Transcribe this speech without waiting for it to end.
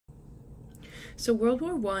So World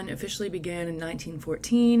War I officially began in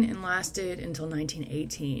 1914 and lasted until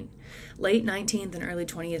 1918. Late 19th and early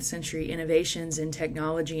 20th century innovations in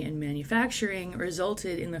technology and manufacturing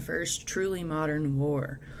resulted in the first truly modern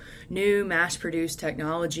war. New mass-produced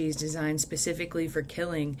technologies designed specifically for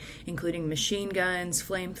killing, including machine guns,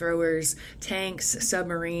 flamethrowers, tanks,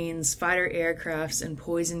 submarines, fighter aircrafts, and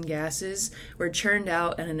poison gases, were churned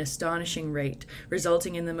out at an astonishing rate,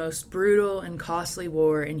 resulting in the most brutal and costly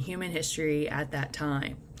war in human history at that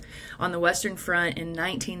time. On the Western Front in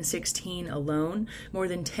 1916 alone, more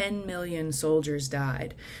than 10 million soldiers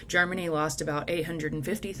died. Germany lost about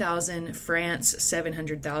 850,000, France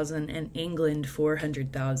 700,000, and England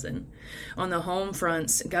 400,000. On the home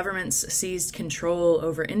fronts, governments seized control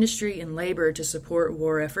over industry and labor to support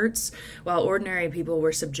war efforts, while ordinary people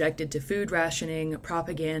were subjected to food rationing,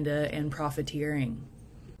 propaganda, and profiteering.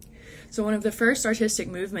 So one of the first artistic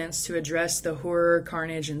movements to address the horror,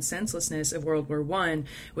 carnage, and senselessness of World War I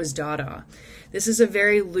was Dada. This is a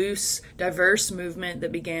very loose, diverse movement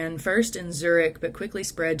that began first in Zurich but quickly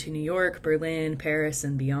spread to New York, Berlin, Paris,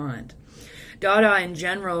 and beyond. Dada in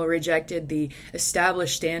general rejected the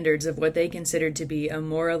established standards of what they considered to be a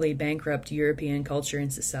morally bankrupt European culture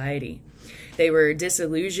and society. They were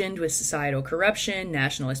disillusioned with societal corruption,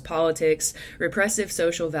 nationalist politics, repressive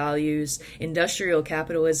social values, industrial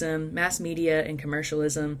capitalism, mass media, and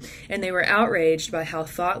commercialism, and they were outraged by how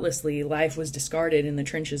thoughtlessly life was discarded in the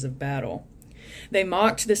trenches of battle. They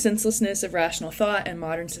mocked the senselessness of rational thought and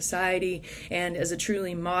modern society, and as a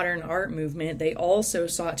truly modern art movement, they also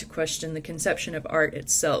sought to question the conception of art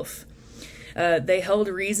itself. They held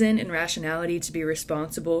reason and rationality to be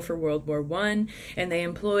responsible for World War I, and they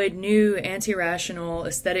employed new anti-rational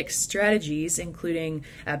aesthetic strategies, including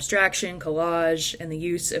abstraction, collage, and the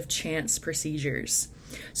use of chance procedures.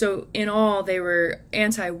 So in all, they were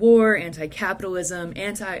anti-war, anti-capitalism,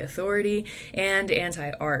 anti-authority, and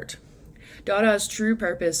anti-art. Dada's true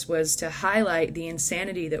purpose was to highlight the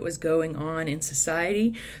insanity that was going on in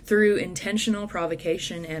society through intentional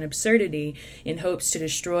provocation and absurdity in hopes to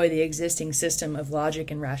destroy the existing system of logic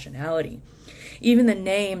and rationality. Even the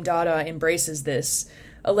name Dada embraces this.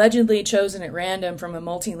 Allegedly chosen at random from a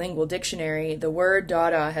multilingual dictionary, the word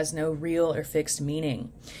Dada has no real or fixed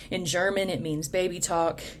meaning. In German, it means baby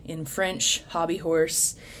talk. In French, hobby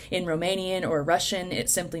horse. In Romanian or Russian, it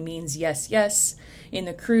simply means yes, yes. In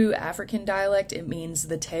the Kru African dialect, it means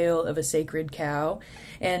the tail of a sacred cow.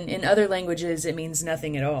 And in other languages, it means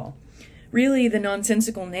nothing at all. Really, the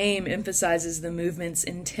nonsensical name emphasizes the movement's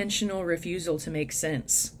intentional refusal to make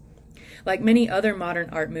sense. Like many other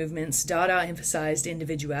modern art movements, Dada emphasized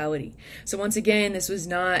individuality. So once again, this was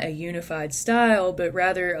not a unified style, but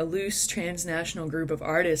rather a loose transnational group of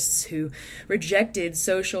artists who rejected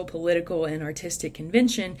social, political, and artistic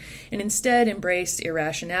convention and instead embraced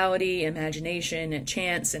irrationality, imagination,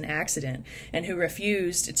 chance, and accident, and who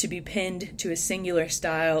refused to be pinned to a singular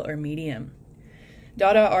style or medium.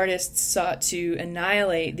 Dada artists sought to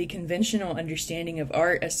annihilate the conventional understanding of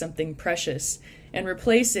art as something precious and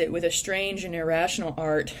replace it with a strange and irrational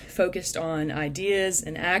art focused on ideas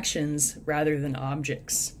and actions rather than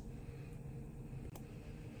objects.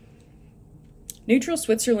 Neutral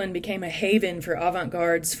Switzerland became a haven for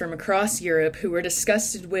avant-gardes from across Europe who were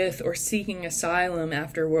disgusted with or seeking asylum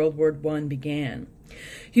after World War I began.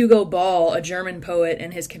 Hugo Ball, a German poet,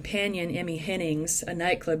 and his companion Emmy Hennings, a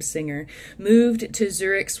nightclub singer, moved to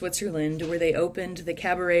Zurich, Switzerland, where they opened the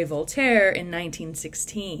Cabaret Voltaire in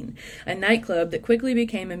 1916, a nightclub that quickly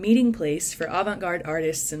became a meeting place for avant-garde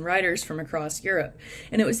artists and writers from across Europe,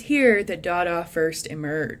 and it was here that Dada first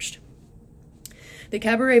emerged. The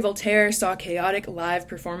Cabaret Voltaire saw chaotic live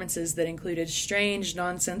performances that included strange,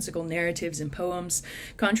 nonsensical narratives and poems,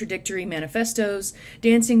 contradictory manifestos,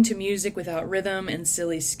 dancing to music without rhythm, and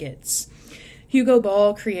silly skits. Hugo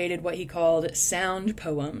Ball created what he called sound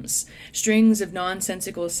poems, strings of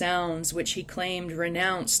nonsensical sounds which he claimed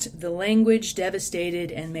renounced the language devastated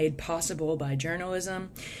and made possible by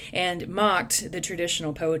journalism, and mocked the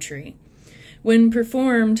traditional poetry. When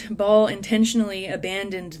performed, Ball intentionally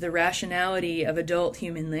abandoned the rationality of adult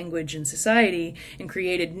human language and society and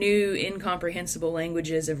created new, incomprehensible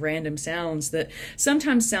languages of random sounds that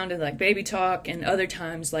sometimes sounded like baby talk and other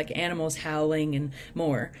times like animals howling and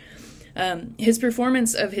more. His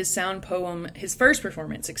performance of his sound poem, his first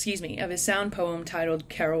performance, of his sound poem titled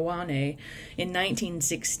Carovane in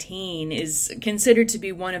 1916 is considered to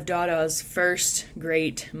be one of Dada's first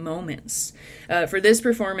great moments. For this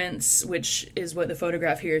performance, which is what the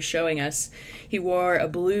photograph here is showing us, he wore a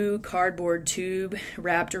blue cardboard tube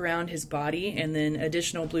wrapped around his body and then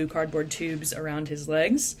additional blue cardboard tubes around his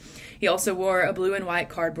legs. He also wore a blue and white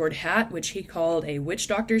cardboard hat, which he called a witch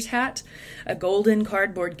doctor's hat, a golden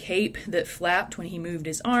cardboard cape that flapped when he moved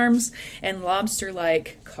his arms, and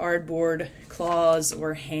lobster-like cardboard claws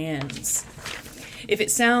or hands. If it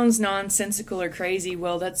sounds nonsensical or crazy,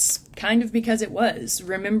 well, that's kind of because it was.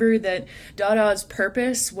 Remember that Dada's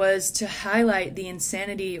purpose was to highlight the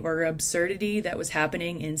insanity or absurdity that was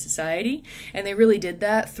happening in society, and they really did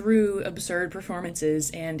that through absurd performances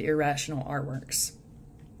and irrational artworks.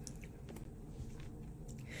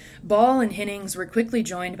 Ball and Hennings were quickly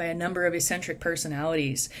joined by a number of eccentric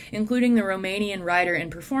personalities, including the Romanian writer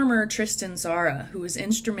and performer Tristan Tzara, who was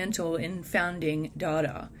instrumental in founding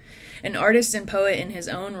Dada. An artist and poet in his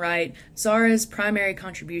own right, Tzara's primary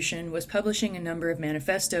contribution was publishing a number of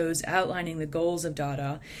manifestos outlining the goals of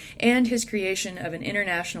Dada, and his creation of an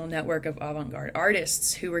international network of avant-garde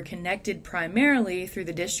artists who were connected primarily through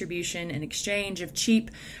the distribution and exchange of cheap,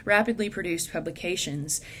 rapidly produced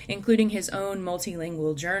publications, including his own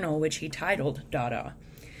multilingual journal, which he titled Dada.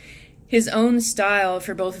 His own style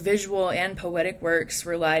for both visual and poetic works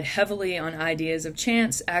relied heavily on ideas of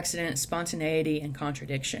chance, accident, spontaneity, and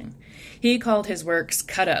contradiction. He called his works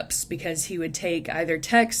cut-ups because he would take either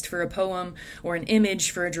text for a poem or an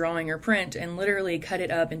image for a drawing or print and literally cut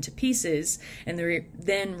it up into pieces and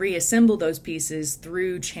then reassemble those pieces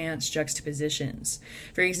through chance juxtapositions.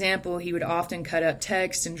 For example, he would often cut up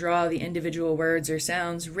text and draw the individual words or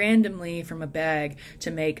sounds randomly from a bag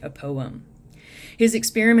to make a poem. His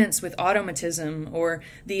experiments with automatism, or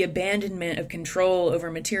the abandonment of control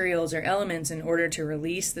over materials or elements in order to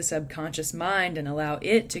release the subconscious mind and allow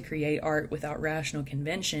it to create art without rational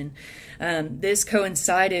convention, this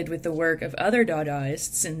coincided with the work of other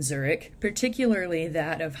Dadaists in Zurich, particularly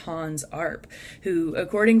that of Hans Arp, who,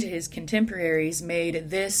 according to his contemporaries,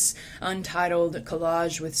 made this untitled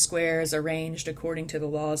collage with squares arranged according to the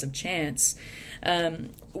laws of chance,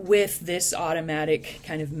 with this automatic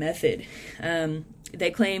kind of method. They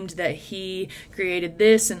claimed that he created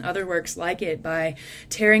this and other works like it by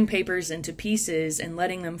tearing papers into pieces and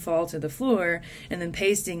letting them fall to the floor, and then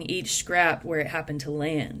pasting each scrap where it happened to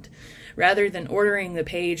land. Rather than ordering the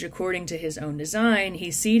page according to his own design,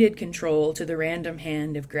 he ceded control to the random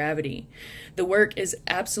hand of gravity. The work is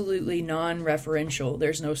absolutely non-referential.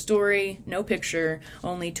 There's no story, no picture,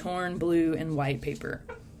 only torn blue and white paper.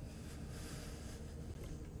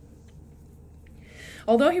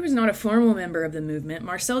 Although he was not a formal member of the movement,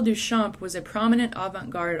 Marcel Duchamp was a prominent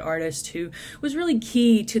avant-garde artist who was really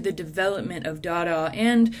key to the development of Dada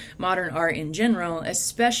and modern art in general,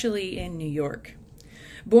 especially in New York.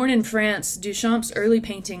 Born in France, Duchamp's early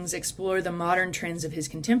paintings explore the modern trends of his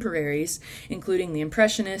contemporaries, including the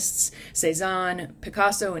Impressionists, Cézanne,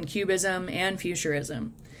 Picasso and Cubism, and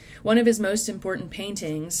Futurism. One of his most important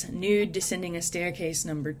paintings, Nude Descending a Staircase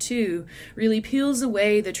No. 2, really peels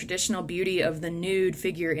away the traditional beauty of the nude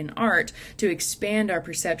figure in art to expand our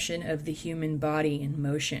perception of the human body in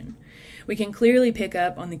motion. We can clearly pick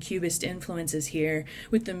up on the Cubist influences here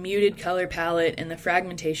with the muted color palette and the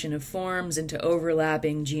fragmentation of forms into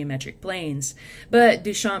overlapping geometric planes. But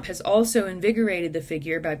Duchamp has also invigorated the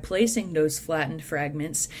figure by placing those flattened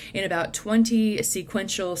fragments in about 20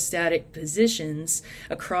 sequential static positions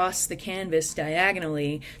across the canvas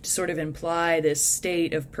diagonally to sort of imply this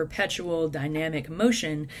state of perpetual dynamic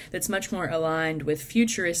motion that's much more aligned with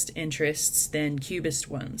futurist interests than Cubist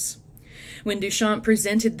ones. When Duchamp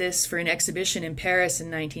presented this for an exhibition in Paris in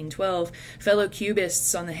 1912, fellow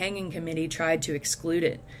Cubists on the hanging committee tried to exclude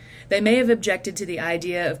it. They may have objected to the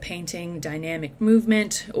idea of painting dynamic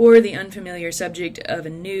movement, or the unfamiliar subject of a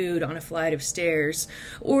nude on a flight of stairs,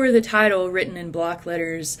 or the title written in block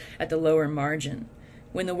letters at the lower margin.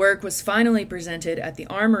 When the work was finally presented at the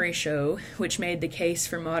Armory Show, which made the case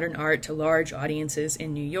for modern art to large audiences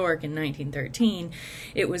in New York in 1913,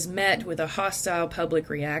 it was met with a hostile public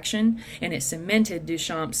reaction, and it cemented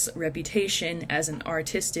Duchamp's reputation as an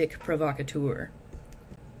artistic provocateur.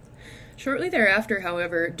 Shortly thereafter,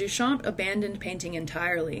 however, Duchamp abandoned painting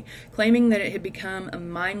entirely, claiming that it had become a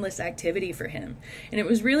mindless activity for him, and it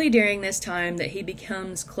was really during this time that he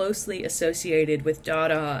becomes closely associated with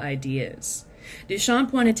Dada ideas.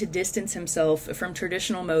 Duchamp wanted to distance himself from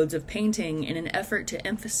traditional modes of painting in an effort to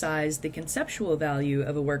emphasize the conceptual value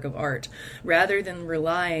of a work of art, rather than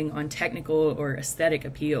relying on technical or aesthetic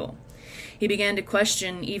appeal. He began to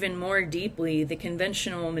question even more deeply the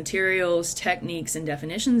conventional materials, techniques, and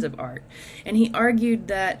definitions of art, and he argued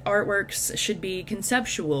that artworks should be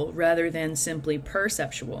conceptual rather than simply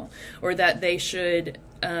perceptual, or that they should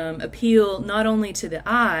appeal not only to the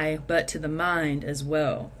eye, but to the mind as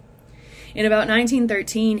well. In about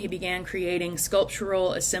 1913, he began creating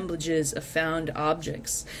sculptural assemblages of found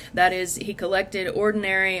objects. That is, he collected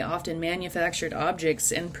ordinary, often manufactured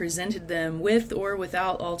objects and presented them with or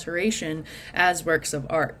without alteration as works of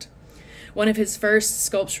art. One of his first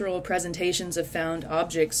sculptural presentations of found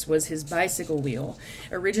objects was his bicycle wheel,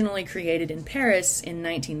 originally created in Paris in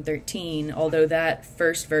 1913, although that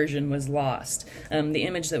first version was lost. The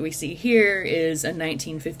image that we see here is a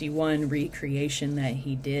 1951 recreation that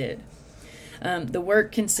he did. The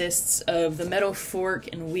work consists of the metal fork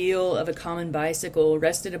and wheel of a common bicycle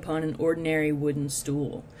rested upon an ordinary wooden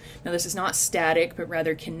stool. Now, this is not static, but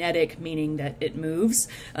rather kinetic, meaning that it moves.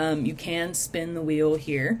 You can spin the wheel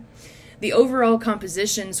here. The overall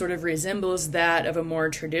composition sort of resembles that of a more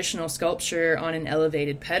traditional sculpture on an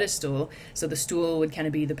elevated pedestal. So the stool would kind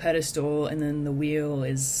of be the pedestal, and then the wheel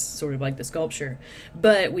is sort of like the sculpture.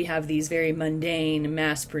 But we have these very mundane,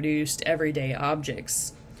 mass-produced, everyday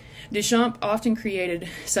objects. Duchamp often created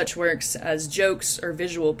such works as jokes or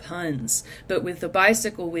visual puns, but with the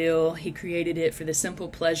bicycle wheel, he created it for the simple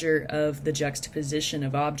pleasure of the juxtaposition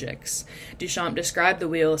of objects. Duchamp described the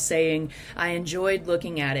wheel saying, "I enjoyed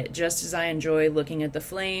looking at it, just as I enjoy looking at the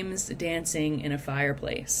flames dancing in a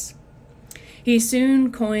fireplace." He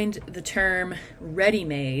soon coined the term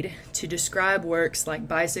ready-made to describe works like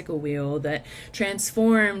Bicycle Wheel that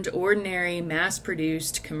transformed ordinary,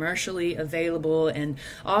 mass-produced, commercially available, and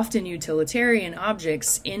often utilitarian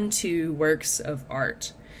objects into works of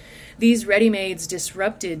art. These ready-mades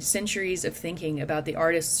disrupted centuries of thinking about the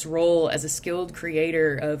artist's role as a skilled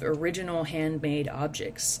creator of original handmade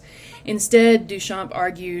objects. Instead, Duchamp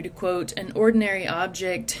argued, quote, "An ordinary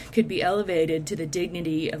object could be elevated to the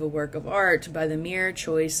dignity of a work of art by the mere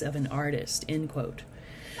choice of an artist," end quote.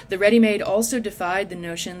 The ready-made also defied the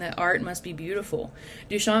notion that art must be beautiful.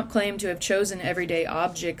 Duchamp claimed to have chosen everyday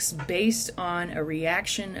objects based on a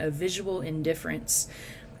reaction of visual indifference,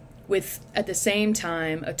 with, at the same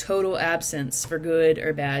time, a total absence for good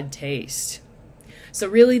or bad taste. So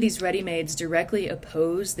really, these ready-mades directly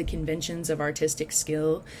oppose the conventions of artistic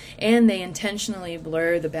skill, and they intentionally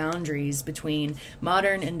blur the boundaries between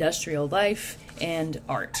modern industrial life and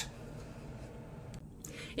art.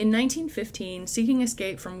 In 1915, seeking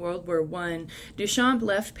escape from World War I, Duchamp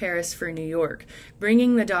left Paris for New York,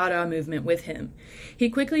 bringing the Dada movement with him. He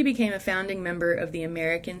quickly became a founding member of the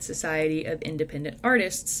American Society of Independent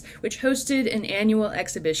Artists, which hosted an annual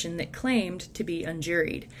exhibition that claimed to be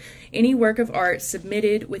unjuried. Any work of art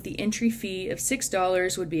submitted with the entry fee of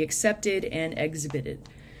 $6 would be accepted and exhibited.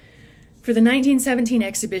 For the 1917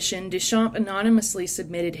 exhibition, Duchamp anonymously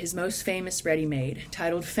submitted his most famous ready-made,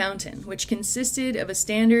 titled Fountain, which consisted of a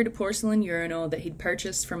standard porcelain urinal that he'd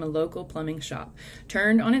purchased from a local plumbing shop,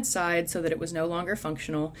 turned on its side so that it was no longer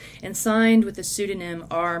functional, and signed with the pseudonym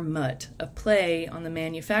R. Mutt, a play on the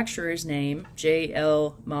manufacturer's name,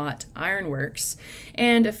 J.L. Mott Ironworks,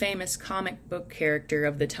 and a famous comic book character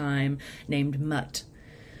of the time named Mutt.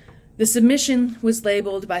 The submission was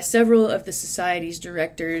labeled by several of the Society's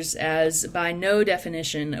directors as, by no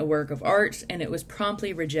definition, a work of art, and it was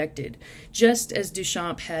promptly rejected, just as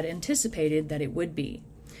Duchamp had anticipated that it would be.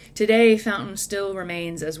 Today, Fountain still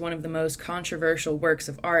remains as one of the most controversial works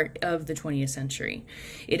of art of the 20th century.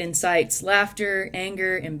 It incites laughter,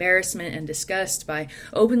 anger, embarrassment, and disgust by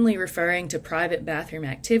openly referring to private bathroom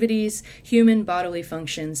activities, human bodily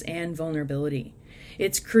functions, and vulnerability.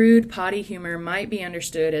 Its crude, potty humor might be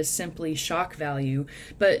understood as simply shock value,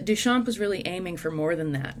 but Duchamp was really aiming for more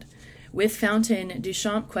than that. With Fountain,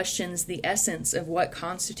 Duchamp questions the essence of what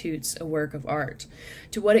constitutes a work of art.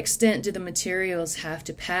 To what extent do the materials have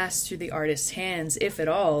to pass through the artist's hands, if at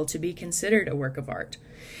all, to be considered a work of art?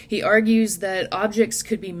 He argues that objects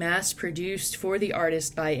could be mass-produced for the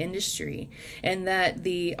artist by industry, and that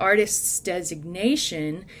the artist's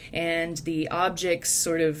designation and the object's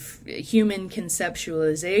sort of human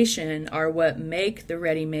conceptualization are what make the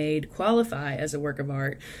ready-made qualify as a work of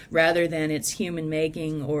art, rather than its human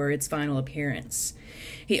making or its final appearance.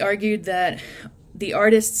 He argued that the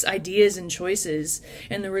artist's ideas and choices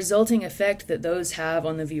and the resulting effect that those have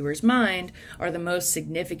on the viewer's mind are the most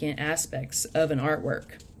significant aspects of an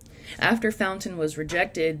artwork. After Fountain was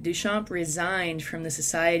rejected, Duchamp resigned from the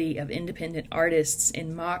Society of Independent Artists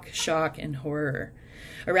in mock shock and horror.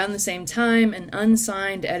 Around the same time, an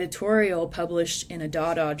unsigned editorial published in a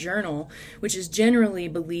Dada journal, which is generally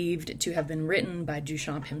believed to have been written by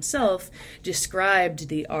Duchamp himself, described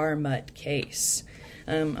the R. Mutt case.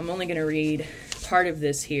 I'm only going to read part of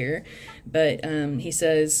this here, but he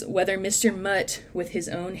says, "Whether Mr. Mutt with his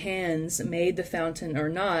own hands made the fountain or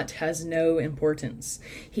not has no importance.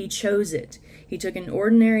 He chose it. He took an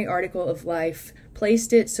ordinary article of life,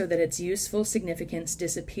 placed it so that its useful significance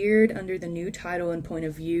disappeared under the new title and point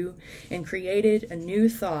of view, and created a new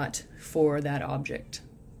thought for that object."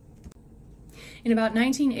 In about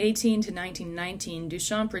 1918 to 1919,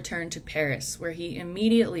 Duchamp returned to Paris, where he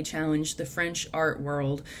immediately challenged the French art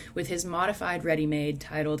world with his modified ready-made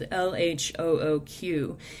titled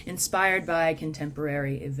LHOOQ, inspired by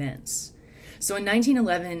contemporary events. So in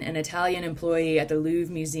 1911, an Italian employee at the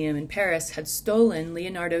Louvre Museum in Paris had stolen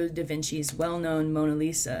Leonardo da Vinci's well-known Mona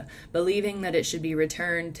Lisa, believing that it should be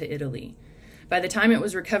returned to Italy. By the time it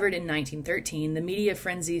was recovered in 1913, the media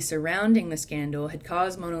frenzy surrounding the scandal had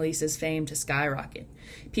caused Mona Lisa's fame to skyrocket.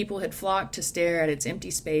 People had flocked to stare at its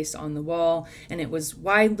empty space on the wall, and it was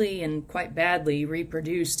widely and quite badly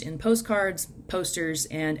reproduced in postcards, posters,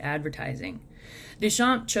 and advertising.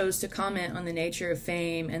 Duchamp chose to comment on the nature of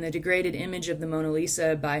fame and the degraded image of the Mona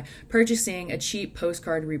Lisa by purchasing a cheap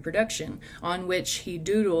postcard reproduction, on which he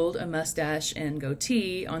doodled a mustache and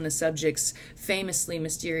goatee on the subject's famously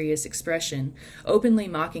mysterious expression, openly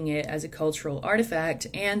mocking it as a cultural artifact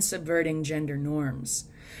and subverting gender norms.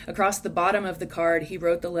 Across the bottom of the card, he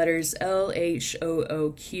wrote the letters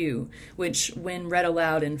LHOOQ, which, when read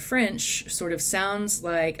aloud in French, sort of sounds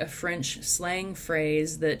like a French slang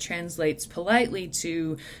phrase that translates politely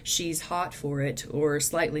to "she's hot for it," or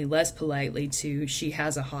slightly less politely to "she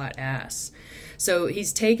has a hot ass." So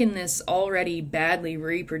he's taken this already badly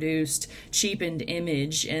reproduced, cheapened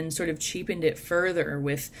image and sort of cheapened it further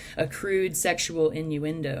with a crude sexual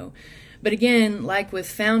innuendo. But again, like with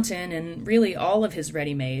Fountain and really all of his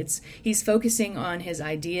ready-mades, he's focusing on his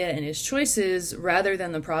idea and his choices rather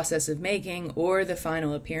than the process of making or the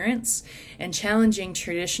final appearance, and challenging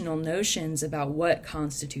traditional notions about what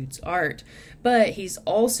constitutes art. But he's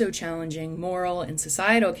also challenging moral and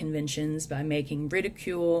societal conventions by making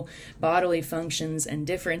ridicule, bodily functions, and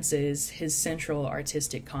differences his central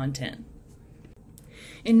artistic content.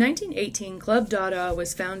 In 1918, Club Dada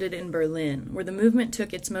was founded in Berlin, where the movement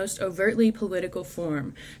took its most overtly political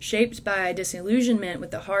form, shaped by disillusionment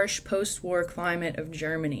with the harsh post-war climate of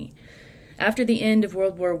Germany. After the end of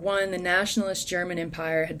World War I, the nationalist German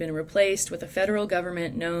Empire had been replaced with a federal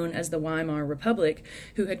government known as the Weimar Republic,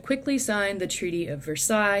 who had quickly signed the Treaty of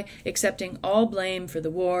Versailles, accepting all blame for the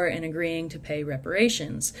war and agreeing to pay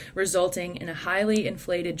reparations, resulting in a highly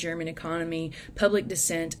inflated German economy, public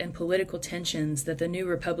dissent, and political tensions that the new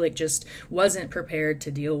republic just wasn't prepared to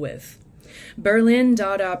deal with. Berlin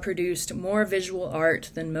Dada produced more visual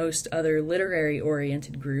art than most other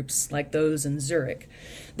literary-oriented groups, like those in Zurich.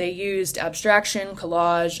 They used abstraction,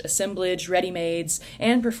 collage, assemblage, ready-mades,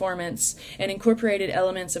 and performance, and incorporated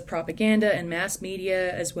elements of propaganda and mass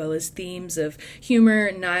media, as well as themes of humor,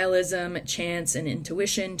 nihilism, chance, and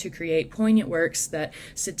intuition to create poignant works that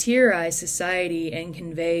satirize society and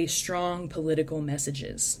convey strong political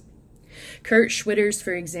messages. Kurt Schwitters,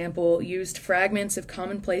 for example, used fragments of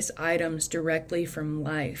commonplace items directly from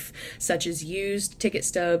life, such as used ticket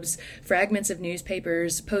stubs, fragments of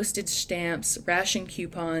newspapers, postage stamps, ration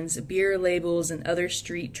coupons, beer labels, and other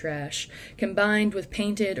street trash, combined with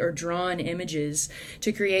painted or drawn images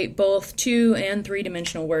to create both 2- and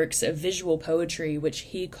 3-dimensional works of visual poetry, which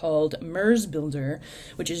he called Meeresbilder,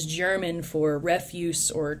 which is German for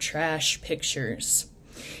refuse or trash pictures.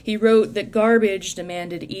 He wrote that garbage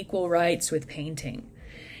demanded equal rights with painting.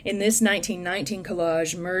 In this 1919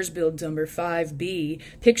 collage, Meeresbild number 5B,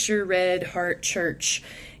 Picture Red Heart Church,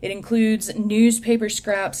 it includes newspaper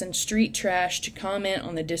scraps and street trash to comment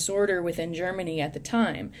on the disorder within Germany at the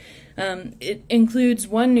time. It includes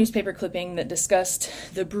one newspaper clipping that discussed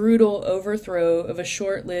the brutal overthrow of a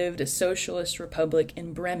short-lived socialist republic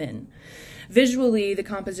in Bremen. Visually, the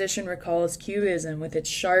composition recalls Cubism with its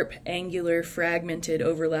sharp, angular, fragmented,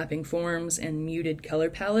 overlapping forms and muted color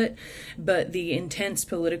palette, but the intense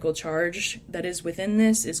political charge that is within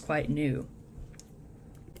this is quite new.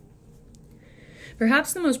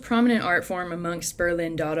 Perhaps the most prominent art form amongst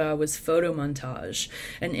Berlin Dada was photomontage,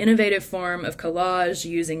 an innovative form of collage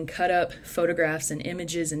using cut-up photographs and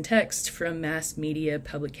images and text from mass media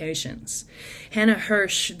publications. Hannah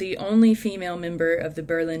Hirsch, the only female member of the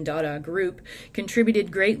Berlin Dada group,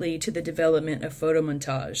 contributed greatly to the development of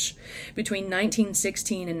photomontage. Between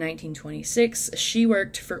 1916 and 1926, she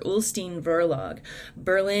worked for Ullstein Verlag,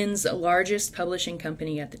 Berlin's largest publishing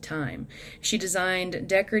company at the time. She designed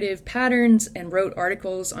decorative patterns and wrote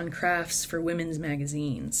articles on crafts for women's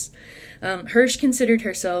magazines. Hirsch considered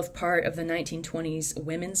herself part of the 1920s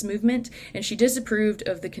women's movement, and she disapproved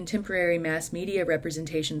of the contemporary mass media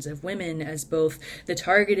representations of women as both the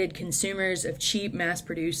targeted consumers of cheap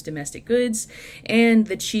mass-produced domestic goods and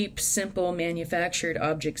the cheap, simple, manufactured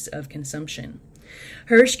objects of consumption.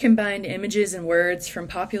 Hirsch combined images and words from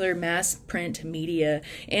popular mass print media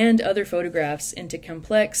and other photographs into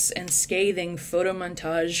complex and scathing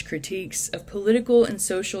photomontage critiques of political and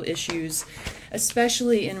social issues,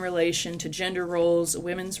 especially in relation to gender roles,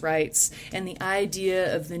 women's rights, and the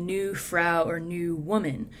idea of the new Frau or new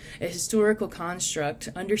woman, a historical construct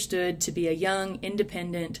understood to be a young,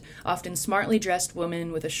 independent, often smartly dressed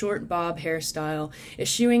woman with a short bob hairstyle,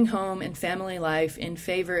 eschewing home and family life in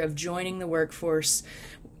favor of joining the workforce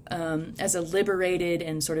as a liberated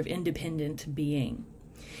and sort of independent being.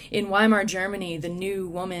 In Weimar Germany, the new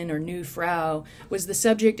woman or new Frau was the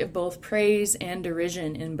subject of both praise and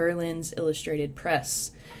derision in Berlin's illustrated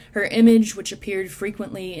press. Her image, which appeared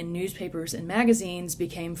frequently in newspapers and magazines,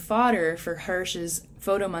 became fodder for Hirsch's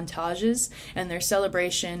photomontages and their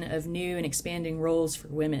celebration of new and expanding roles for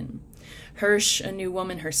women. Hirsch, a new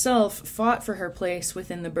woman herself, fought for her place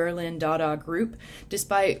within the Berlin Dada group,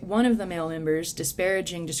 despite one of the male members'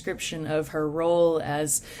 disparaging description of her role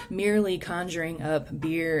as merely conjuring up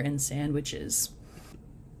beer and sandwiches.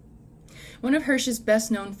 One of Hirsch's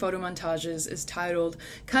best-known photomontages is titled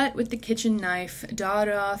 "Cut with the Kitchen Knife,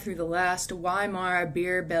 Dada Through the Last Weimar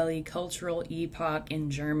Beer Belly Cultural Epoch in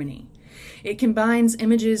Germany." It combines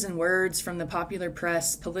images and words from the popular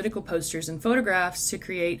press, political posters, and photographs to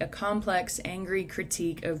create a complex, angry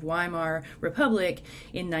critique of Weimar Republic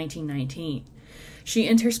in 1919. She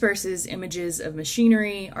intersperses images of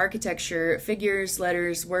machinery, architecture, figures,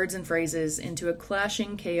 letters, words, and phrases into a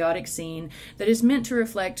clashing, chaotic scene that is meant to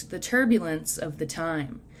reflect the turbulence of the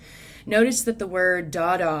time. Notice that the word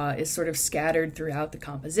Dada is sort of scattered throughout the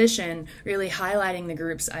composition, really highlighting the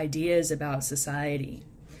group's ideas about society.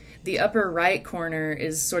 The upper right corner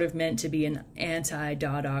is sort of meant to be an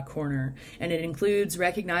anti-Dada corner, and it includes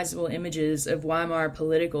recognizable images of Weimar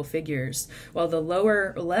political figures, while the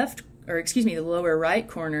lower right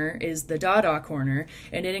corner is the Dada corner,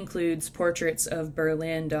 and it includes portraits of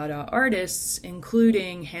Berlin Dada artists,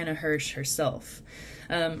 including Hannah Hirsch herself.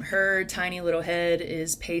 Her tiny little head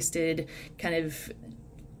is pasted kind of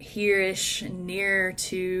here-ish near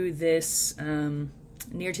to this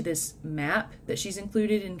map that she's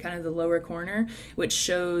included in kind of the lower corner, which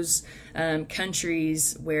shows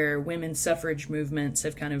countries where women's suffrage movements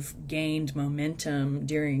have kind of gained momentum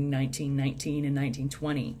during 1919 and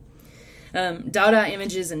 1920. Dada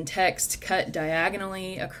images and text cut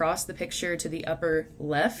diagonally across the picture to the upper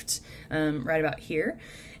left, right about here.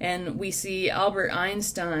 And we see Albert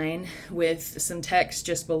Einstein with some text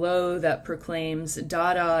just below that proclaims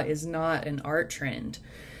Dada is not an art trend.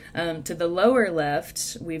 To the lower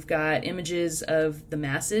left, we've got images of the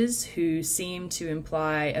masses who seem to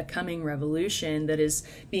imply a coming revolution that is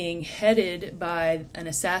being headed by an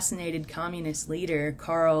assassinated communist leader,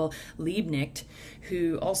 Karl Liebknecht,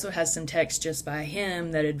 who also has some text just by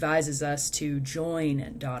him that advises us to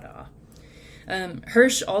join Dada.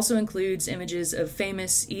 Hirsch also includes images of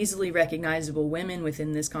famous, easily recognizable women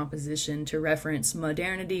within this composition to reference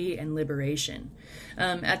modernity and liberation.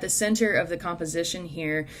 At the center of the composition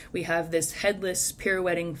here, we have this headless,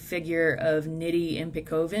 pirouetting figure of Nidhi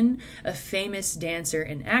Impikoven, a famous dancer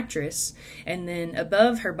and actress, and then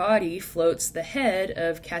above her body floats the head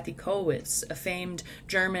of Kathy Kollwitz, a famed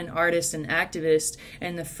German artist and activist,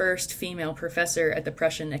 and the first female professor at the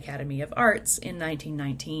Prussian Academy of Arts in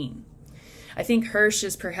 1919. I think Hirsch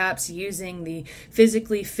is perhaps using the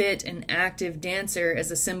physically fit and active dancer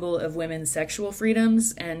as a symbol of women's sexual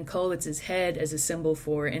freedoms, and Kollwitz's head as a symbol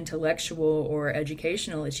for intellectual or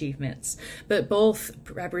educational achievements. But both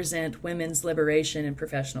represent women's liberation and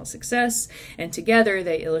professional success, and together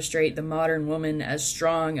they illustrate the modern woman as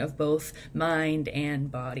strong of both mind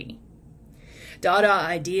and body. Dada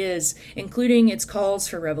ideas, including its calls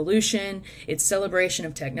for revolution, its celebration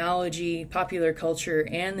of technology, popular culture,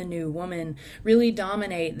 and the new woman, really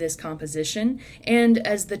dominate this composition, and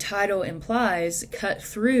as the title implies, cut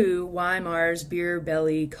through Weimar's beer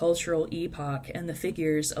belly cultural epoch and the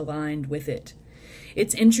figures aligned with it.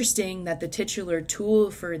 It's interesting that the titular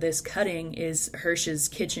tool for this cutting is Hirsch's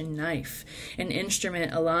kitchen knife, an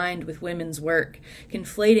instrument aligned with women's work,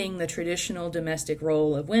 conflating the traditional domestic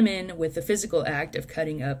role of women with the physical act of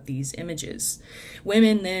cutting up these images.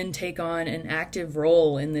 Women then take on an active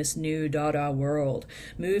role in this new Dada world,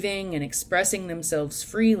 moving and expressing themselves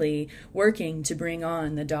freely, working to bring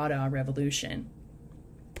on the Dada revolution.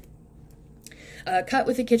 Cut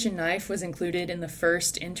with a Kitchen Knife was included in the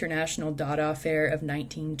first International Dada Fair of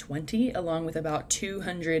 1920, along with about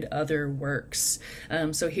 200 other works.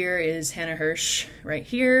 So here is Hannah Hirsch right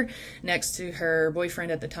here, next to her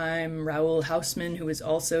boyfriend at the time, Raoul Hausmann, who was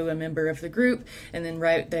also a member of the group, and then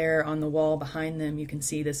right there on the wall behind them, you can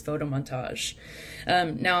see this photo montage.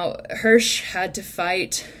 Now, Hirsch had to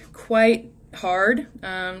fight quite hard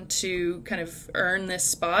to kind of earn this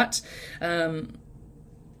spot.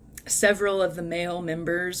 Several of the male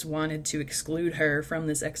members wanted to exclude her from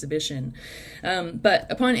this exhibition. But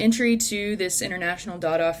upon entry to this International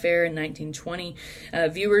Dada Fair in 1920,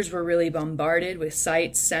 viewers were really bombarded with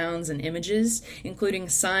sights, sounds, and images, including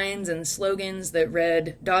signs and slogans that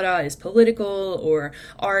read, "Dada is political," or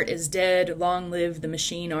 "Art is dead, long live the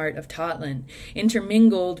machine art of Totland,"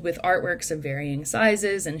 intermingled with artworks of varying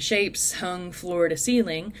sizes and shapes hung floor to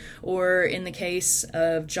ceiling, or in the case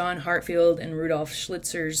of John Hartfield and Rudolf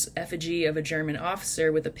Schlitzer's effigy of a German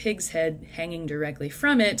officer with a pig's head hanging directly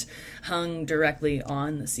from it, hung directly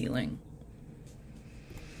on the ceiling.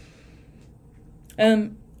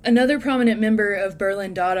 Another prominent member of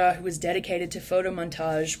Berlin Dada who was dedicated to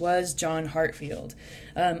photomontage was John Hartfield.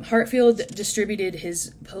 Hartfield distributed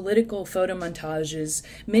his political photomontages,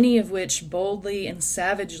 many of which boldly and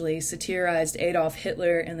savagely satirized Adolf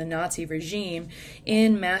Hitler and the Nazi regime,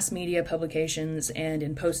 in mass media publications and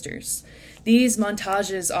in posters. These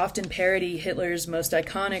montages often parody Hitler's most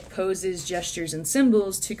iconic poses, gestures, and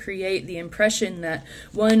symbols to create the impression that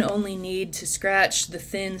one only need to scratch the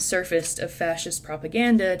thin surface of fascist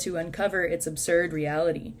propaganda to uncover its absurd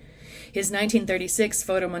reality. His 1936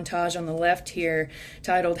 photo montage on the left here,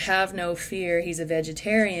 titled "Have No Fear, He's a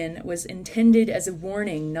Vegetarian," was intended as a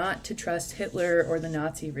warning not to trust Hitler or the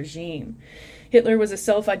Nazi regime. Hitler was a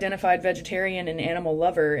self-identified vegetarian and animal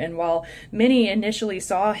lover, and while many initially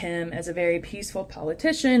saw him as a very peaceful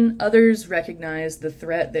politician, others recognized the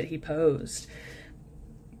threat that he posed.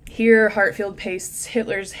 Here, Hartfield pastes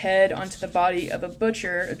Hitler's head onto the body of a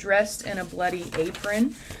butcher dressed in a bloody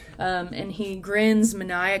apron, and he grins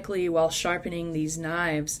maniacally while sharpening these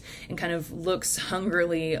knives and kind of looks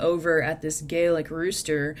hungrily over at this Gaelic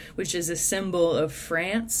rooster, which is a symbol of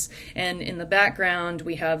France. And in the background,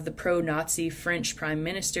 we have the pro-Nazi French Prime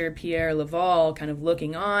Minister Pierre Laval kind of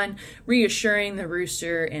looking on, reassuring the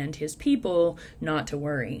rooster and his people not to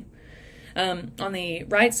worry. On the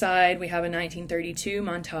right side, we have a 1932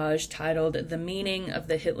 montage titled "The Meaning of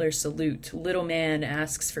the Hitler Salute, Little Man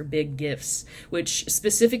Asks for Big Gifts," which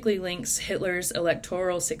specifically links Hitler's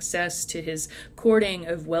electoral success to his courting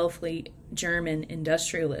of wealthy German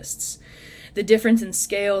industrialists. The difference in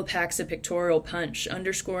scale packs a pictorial punch,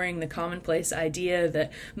 underscoring the commonplace idea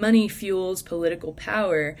that money fuels political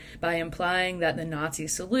power by implying that the Nazi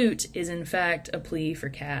salute is in fact a plea for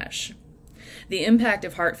cash. The impact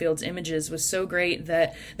of Hartfield's images was so great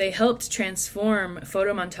that they helped transform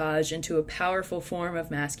photomontage into a powerful form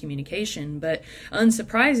of mass communication, but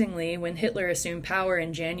unsurprisingly, when Hitler assumed power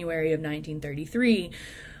in January of 1933,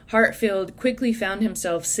 Hartfield quickly found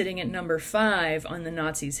himself sitting at number 5 on the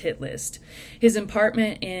Nazis' hit list. His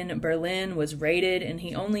apartment in Berlin was raided, and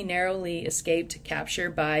he only narrowly escaped capture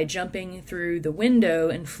by jumping through the window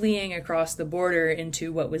and fleeing across the border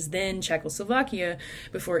into what was then Czechoslovakia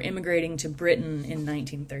before immigrating to Britain in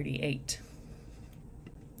 1938.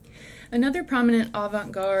 Another prominent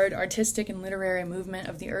avant-garde artistic and literary movement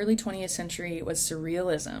of the early 20th century was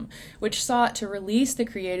Surrealism, which sought to release the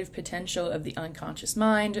creative potential of the unconscious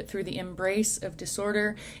mind through the embrace of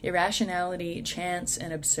disorder, irrationality, chance,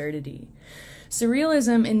 and absurdity.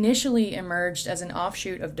 Surrealism initially emerged as an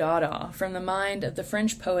offshoot of Dada from the mind of the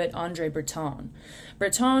French poet André Breton.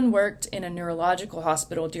 Breton worked in a neurological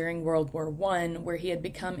hospital during World War I, where he had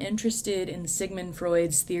become interested in Sigmund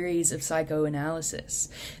Freud's theories of psychoanalysis,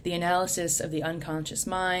 the analysis of the unconscious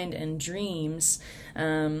mind and dreams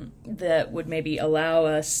that would maybe allow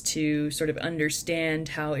us to sort of understand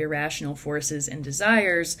how irrational forces and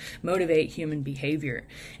desires motivate human behavior.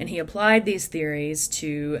 And he applied these theories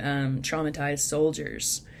to traumatized various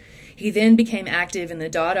soldiers. He then became active in the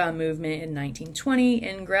Dada movement in 1920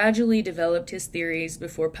 and gradually developed his theories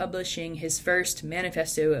before publishing his first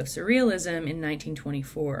Manifesto of Surrealism in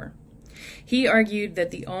 1924. He argued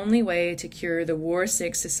that the only way to cure the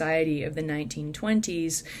war-sick society of the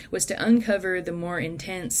 1920s was to uncover the more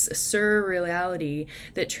intense surreality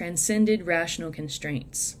that transcended rational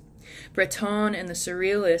constraints. Breton and the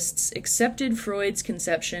Surrealists accepted Freud's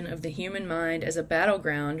conception of the human mind as a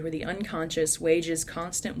battleground where the unconscious wages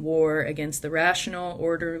constant war against the rational,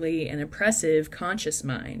 orderly, and oppressive conscious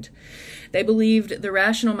mind. They believed the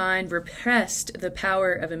rational mind repressed the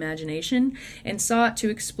power of imagination and sought to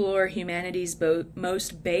explore humanity's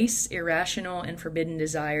most base, irrational, and forbidden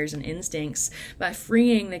desires and instincts by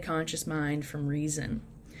freeing the conscious mind from reason.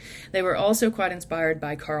 They were also quite inspired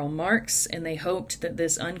by Karl Marx, and they hoped that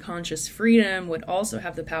this unconscious freedom would also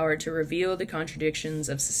have the power to reveal the contradictions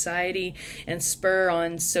of society and spur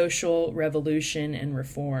on social revolution and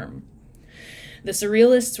reform. The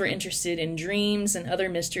Surrealists were interested in dreams and other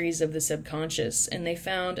mysteries of the subconscious, and they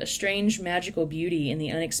found a strange magical beauty in the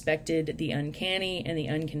unexpected, the uncanny, and the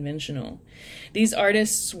unconventional. These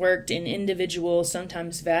artists worked in individual,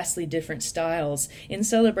 sometimes vastly different styles, in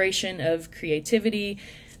celebration of creativity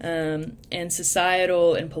and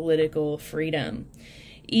societal and political freedom.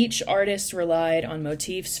 Each artist relied on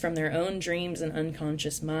motifs from their own dreams and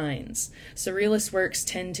unconscious minds. Surrealist works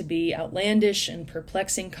tend to be outlandish and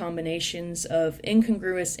perplexing combinations of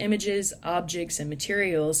incongruous images, objects, and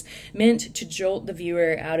materials meant to jolt the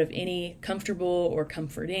viewer out of any comfortable or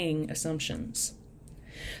comforting assumptions.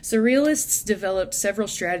 Surrealists developed several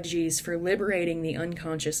strategies for liberating the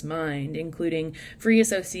unconscious mind, including free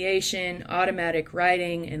association, automatic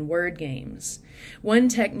writing, and word games. One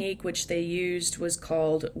technique which they used was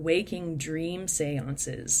called waking dream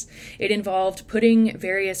seances. It involved putting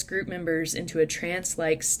various group members into a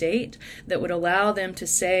trance-like state that would allow them to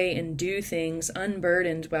say and do things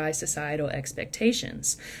unburdened by societal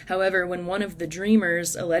expectations. However, when one of the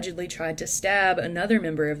dreamers allegedly tried to stab another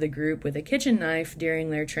member of the group with a kitchen knife during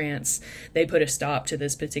their trance, they put a stop to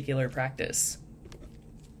this particular practice.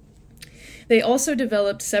 They also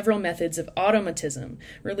developed several methods of automatism,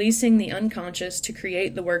 releasing the unconscious to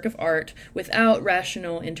create the work of art without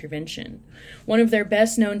rational intervention. One of their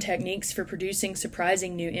best-known techniques for producing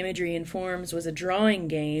surprising new imagery and forms was a drawing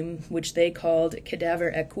game, which they called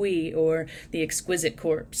cadaver equi, or the exquisite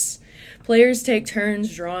corpse. Players take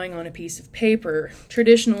turns drawing on a piece of paper,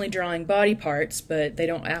 traditionally drawing body parts, but they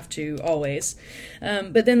don't have to always.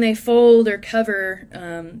 But then they fold or cover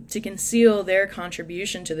to conceal their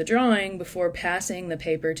contribution to the drawing before passing the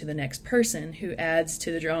paper to the next person, who adds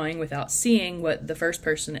to the drawing without seeing what the first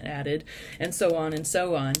person added, and so on,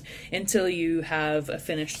 until you have a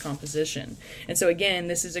finished composition. And so again,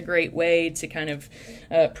 this is a great way to kind of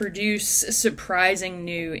produce surprising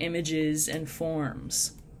new images and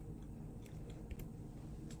forms.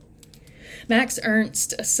 Max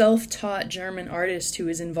Ernst, a self-taught German artist who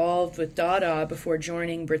was involved with Dada before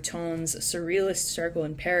joining Breton's Surrealist circle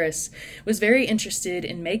in Paris, was very interested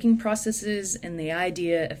in making processes and the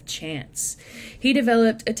idea of chance. He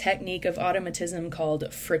developed a technique of automatism called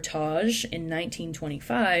frottage in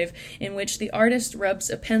 1925, in which the artist rubs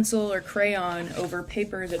a pencil or crayon over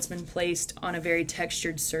paper that's been placed on a very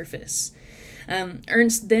textured surface.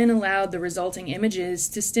 Ernst then allowed the resulting images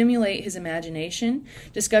to stimulate his imagination,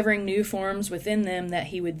 discovering new forms within them that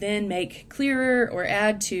he would then make clearer or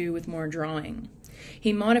add to with more drawing.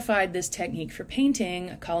 He modified this technique for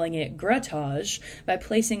painting, calling it grattage, by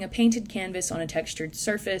placing a painted canvas on a textured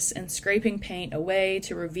surface and scraping paint away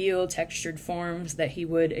to reveal textured forms that he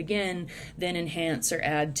would, again, then enhance or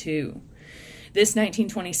add to. This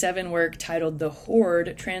 1927 work, titled The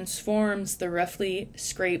Horde, transforms the roughly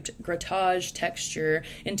scraped grattage texture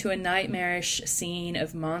into a nightmarish scene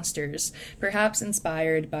of monsters, perhaps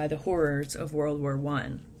inspired by the horrors of World War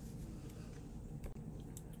I.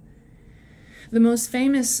 The most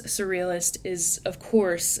famous surrealist is, of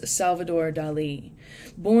course, Salvador Dalí.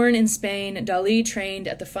 Born in Spain, Dalí trained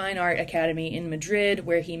at the Fine Art Academy in Madrid,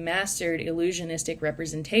 where he mastered illusionistic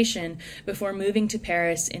representation before moving to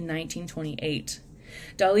Paris in 1928.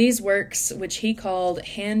 Dalí's works, which he called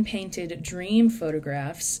hand-painted dream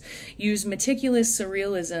photographs, use meticulous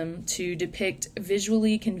surrealism to depict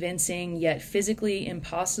visually convincing yet physically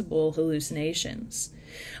impossible hallucinations.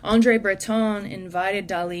 André Breton invited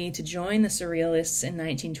Dalí to join the Surrealists in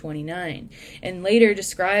 1929, and later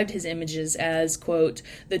described his images as, quote,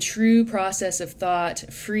 the true process of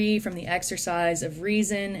thought, free from the exercise of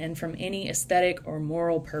reason and from any aesthetic or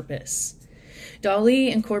moral purpose.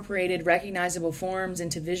 Dali incorporated recognizable forms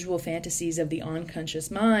into visual fantasies of the unconscious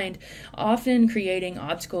mind, often creating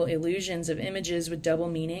optical illusions of images with double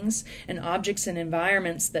meanings and objects and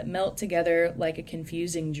environments that melt together like a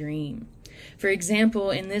confusing dream. For example,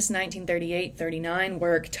 in this 1938-39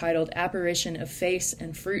 work titled Apparition of Face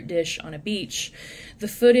and Fruit Dish on a Beach, the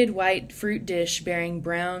footed white fruit dish bearing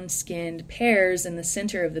brown-skinned pears in the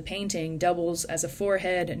center of the painting doubles as a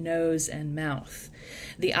forehead, nose, and mouth.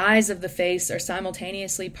 The eyes of the face are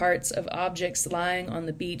simultaneously parts of objects lying on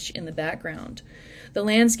the beach in the background. The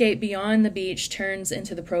landscape beyond the beach turns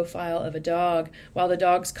into the profile of a dog, while the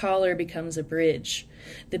dog's collar becomes a bridge.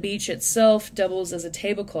 The beach itself doubles as a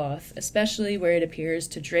tablecloth, especially where it appears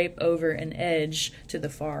to drape over an edge to the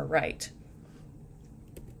far right.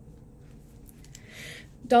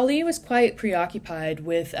 Dali was quite preoccupied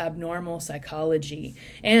with abnormal psychology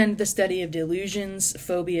and the study of delusions,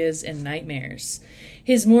 phobias, and nightmares.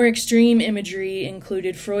 His more extreme imagery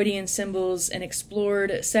included Freudian symbols and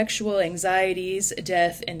explored sexual anxieties,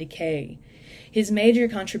 death, and decay. His major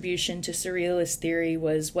contribution to surrealist theory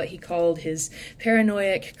was what he called his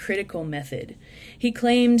paranoid critical method. He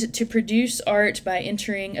claimed to produce art by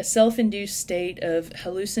entering a self-induced state of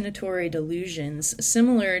hallucinatory delusions,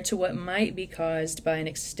 similar to what might be caused by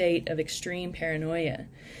a state of extreme paranoia.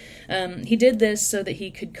 He did this so that he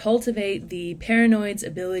could cultivate the paranoid's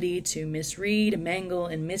ability to misread, mangle,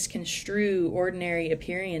 and misconstrue ordinary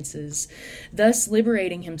appearances, thus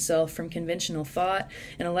liberating himself from conventional thought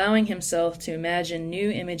and allowing himself to imagine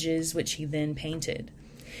new images which he then painted.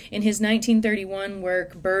 In his 1931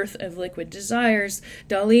 work, Birth of Liquid Desires,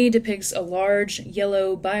 Dali depicts a large,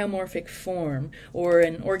 yellow, biomorphic form, or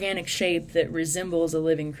an organic shape that resembles a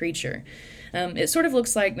living creature. It sort of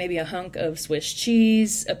looks like maybe a hunk of Swiss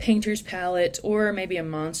cheese, a painter's palette, or maybe a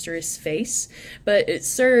monstrous face, but it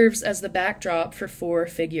serves as the backdrop for 4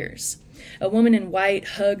 figures. A woman in white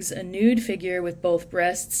hugs a nude figure with both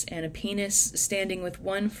breasts and a penis, standing with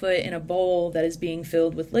one foot in a bowl that is being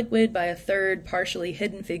filled with liquid by a third, partially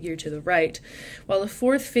hidden figure to the right, while a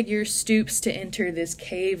 4th figure stoops to enter this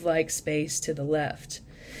cave-like space to the left.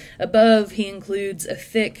 Above, he includes a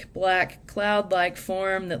thick, black, cloud-like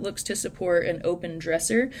form that looks to support an open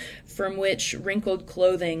dresser from which wrinkled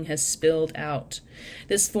clothing has spilled out.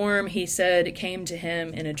 This form, he said, came to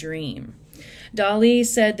him in a dream. Dali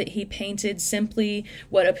said that he painted simply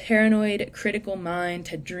what a paranoid, critical mind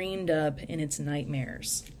had dreamed up in its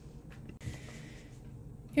nightmares.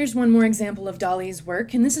 Here's one more example of Dali's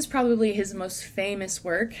work, and this is probably his most famous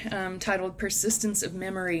work, titled Persistence of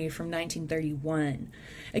Memory from 1931.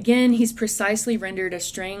 Again, he's precisely rendered a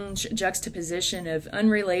strange juxtaposition of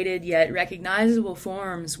unrelated yet recognizable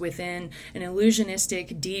forms within an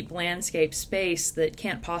illusionistic, deep landscape space that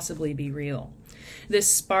can't possibly be real. This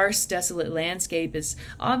sparse, desolate landscape is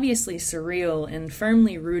obviously surreal and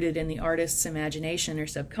firmly rooted in the artist's imagination or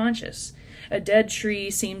subconscious. A dead tree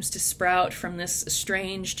seems to sprout from this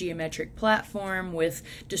strange geometric platform with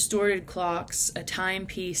distorted clocks, a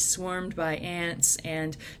timepiece swarmed by ants,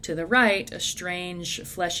 and, to the right, a strange,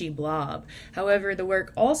 fleshy blob. However, the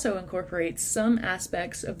work also incorporates some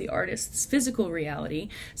aspects of the artist's physical reality,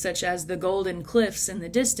 such as the golden cliffs in the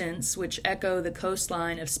distance, which echo the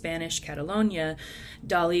coastline of Spanish Catalonia,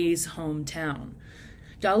 Dali's hometown.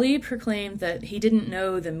 Dali proclaimed that he didn't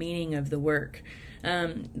know the meaning of the work,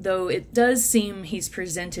 though it does seem he's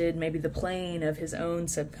presented maybe the plane of his own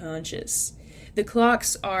subconscious. The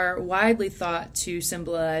clocks are widely thought to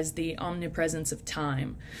symbolize the omnipresence of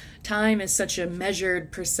time. Time is such a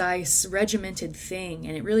measured, precise, regimented thing,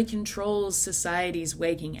 and it really controls society's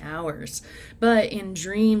waking hours. But in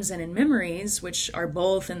dreams and in memories, which are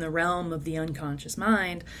both in the realm of the unconscious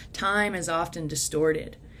mind, time is often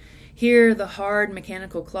distorted. Here, the hard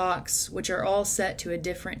mechanical clocks, which are all set to a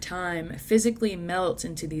different time, physically melt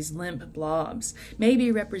into these limp blobs, maybe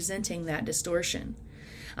representing that distortion.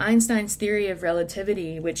 Einstein's theory of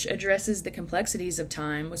relativity, which addresses the complexities of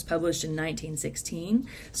time, was published in 1916,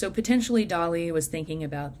 so potentially Dali was thinking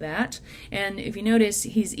about that. And if you notice,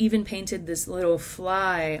 he's even painted this little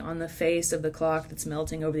fly on the face of the clock that's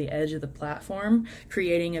melting over the edge of the platform,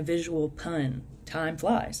 creating a visual pun. Time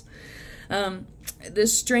flies.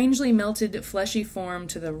 This strangely melted fleshy form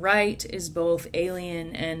to the right is both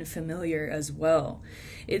alien and familiar as well.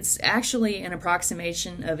 It's actually an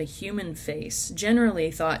approximation of a human face,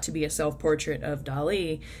 generally thought to be a self-portrait of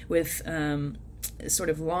Dali, with sort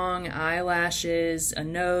of long eyelashes, a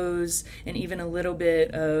nose, and even a little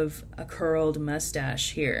bit of a curled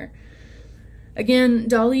mustache here. Again,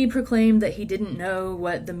 Dali proclaimed that he didn't know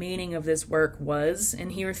what the meaning of this work was,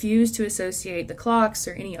 and he refused to associate the clocks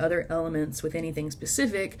or any other elements with anything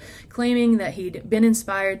specific, claiming that he'd been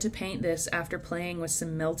inspired to paint this after playing with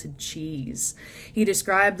some melted cheese. He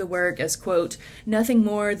described the work as, quote, nothing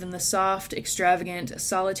more than the soft, extravagant,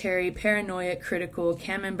 solitary, paranoid, critical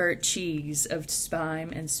camembert cheese of time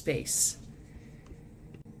and space.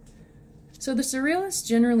 So the Surrealists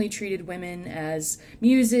generally treated women as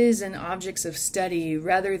muses and objects of study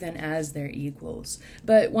rather than as their equals.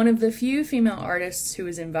 But one of the few female artists who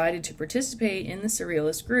was invited to participate in the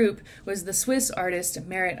Surrealist group was the Swiss artist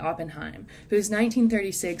Marit Oppenheim, whose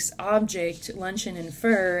 1936 object, Luncheon in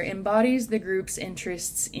Fur, embodies the group's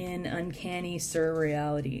interests in uncanny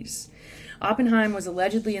surrealities. Oppenheim was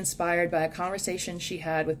allegedly inspired by a conversation she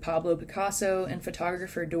had with Pablo Picasso and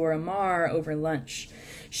photographer Dora Maar over lunch.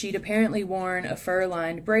 She'd apparently worn a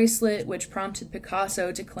fur-lined bracelet, which prompted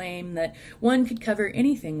Picasso to claim that one could cover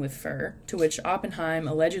anything with fur, to which Oppenheim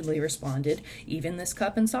allegedly responded, even this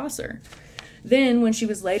cup and saucer. Then, when she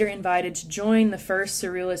was later invited to join the first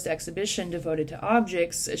Surrealist exhibition devoted to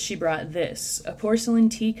objects, she brought this, a porcelain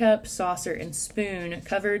teacup, saucer, and spoon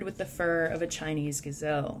covered with the fur of a Chinese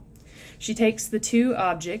gazelle. She takes the two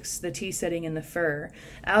objects, the tea setting and the fur,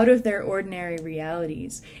 out of their ordinary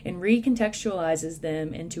realities and recontextualizes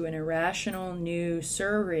them into an irrational new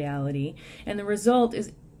surreality, and the result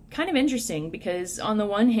is kind of interesting because on the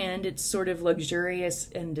one hand it's sort of luxurious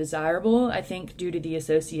and desirable, I think due to the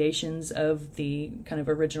associations of the kind of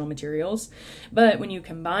original materials, but when you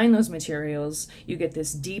combine those materials you get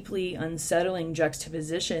this deeply unsettling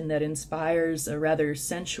juxtaposition that inspires a rather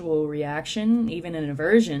sensual reaction, even an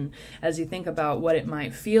aversion, as you think about what it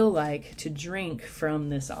might feel like to drink from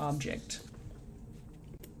this object.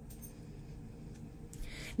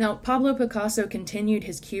 Now, Pablo Picasso continued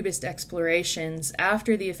his Cubist explorations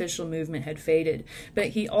after the official movement had faded, but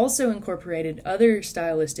he also incorporated other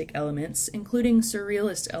stylistic elements, including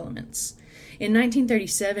surrealist elements. In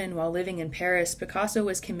 1937, while living in Paris, Picasso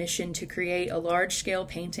was commissioned to create a large-scale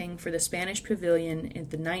painting for the Spanish Pavilion at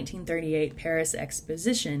the 1938 Paris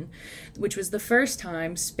Exposition, which was the first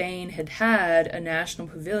time Spain had had a national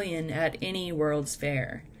pavilion at any World's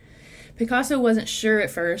Fair. Picasso wasn't sure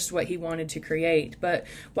at first what he wanted to create, but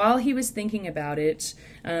while he was thinking about it,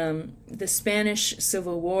 the Spanish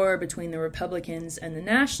Civil War between the Republicans and the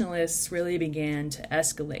Nationalists really began to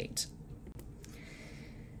escalate.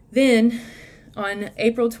 Then, on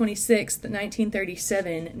April 26,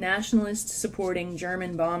 1937, nationalists supporting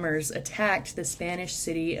German bombers attacked the Spanish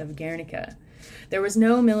city of Guernica. There was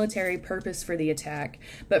no military purpose for the attack,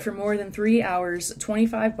 but for more than 3 hours,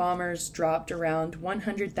 25 bombers dropped around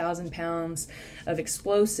 100,000 pounds of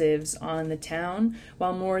explosives on the town,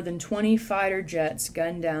 while more than 20 fighter jets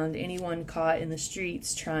gunned down anyone caught in the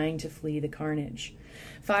streets trying to flee the carnage.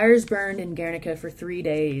 Fires burned in Guernica for 3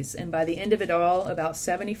 days, and by the end of it all, about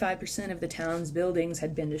 75% of the town's buildings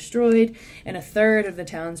had been destroyed, and a third of the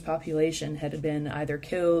town's population had been either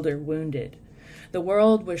killed or wounded. The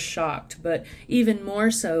world was shocked, but even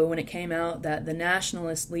more so when it came out that the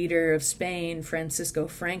nationalist leader of Spain, Francisco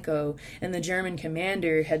Franco, and the German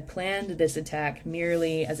commander had planned this attack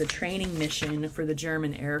merely as a training mission for the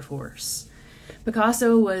German Air Force.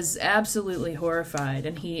 Picasso was absolutely horrified,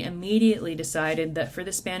 and he immediately decided that for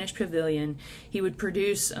the Spanish Pavilion, he would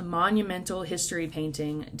produce a monumental history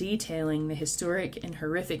painting detailing the historic and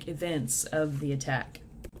horrific events of the attack.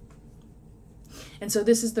 And so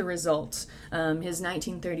this is the result, his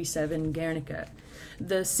 1937 Guernica.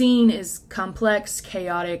 The scene is complex,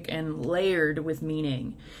 chaotic, and layered with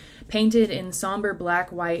meaning. Painted in somber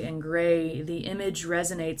black, white, and gray, the image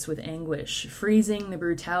resonates with anguish, freezing the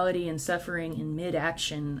brutality and suffering in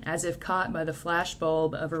mid-action, as if caught by the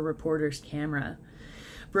flashbulb of a reporter's camera.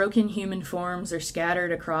 Broken human forms are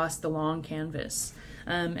scattered across the long canvas.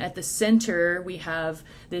 At the center, we have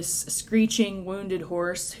this screeching, wounded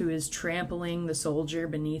horse who is trampling the soldier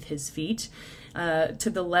beneath his feet. To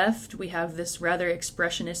the left, we have this rather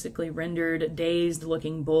expressionistically rendered,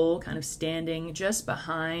 dazed-looking bull kind of standing just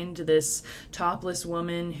behind this topless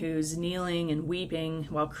woman who's kneeling and weeping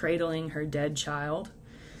while cradling her dead child.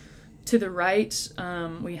 To the right,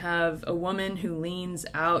 we have a woman who leans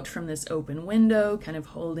out from this open window, kind of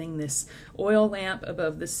holding this oil lamp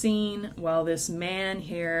above the scene, while this man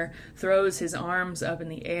here throws his arms up in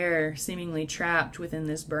the air, seemingly trapped within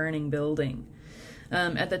this burning building.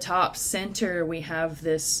 At the top center, we have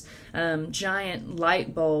this giant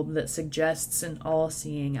light bulb that suggests an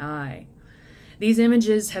all-seeing eye. These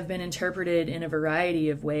images have been interpreted in a variety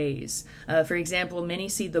of ways. For example, many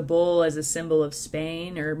see the bull as a symbol of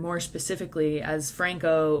Spain, or more specifically as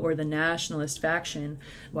Franco or the nationalist faction,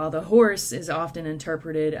 while the horse is often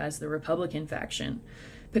interpreted as the Republican faction.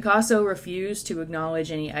 Picasso refused to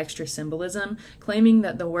acknowledge any extra symbolism, claiming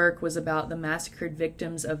that the work was about the massacred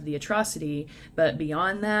victims of the atrocity, but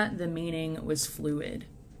beyond that, the meaning was fluid.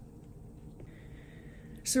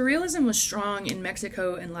 Surrealism was strong in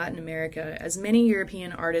Mexico and Latin America, as many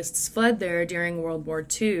European artists fled there during World War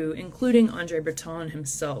II, including André Breton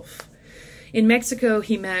himself. In Mexico,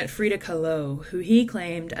 he met Frida Kahlo, who he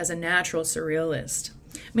claimed as a natural surrealist.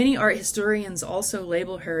 Many art historians also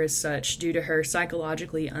label her as such due to her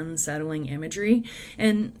psychologically unsettling imagery,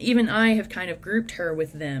 and even I have kind of grouped her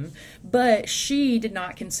with them, but she did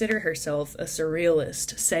not consider herself a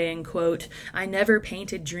surrealist, saying, quote, "I never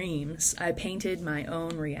painted dreams, I painted my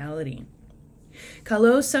own reality."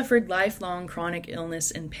 Kahlo suffered lifelong chronic illness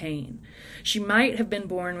and pain. She might have been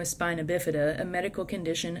born with spina bifida, a medical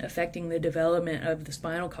condition affecting the development of the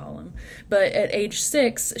spinal column, but at age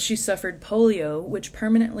 6, she suffered polio, which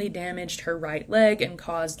permanently damaged her right leg and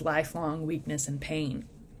caused lifelong weakness and pain.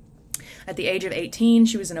 At the age of 18,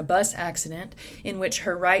 she was in a bus accident in which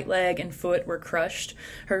her right leg and foot were crushed,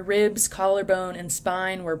 her ribs, collarbone, and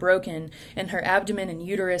spine were broken, and her abdomen and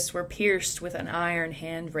uterus were pierced with an iron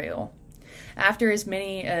handrail. After as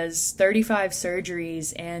many as 35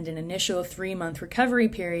 surgeries and an initial 3-month recovery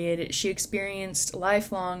period, she experienced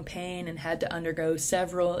lifelong pain and had to undergo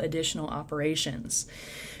several additional operations.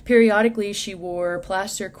 Periodically, she wore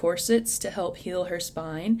plaster corsets to help heal her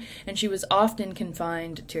spine, and she was often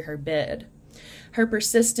confined to her bed. Her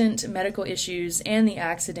persistent medical issues and the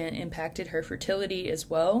accident impacted her fertility as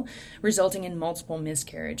well, resulting in multiple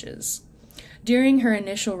miscarriages. During her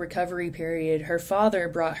initial recovery period, her father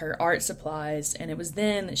brought her art supplies, and it was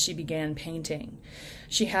then that she began painting.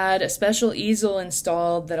 She had a special easel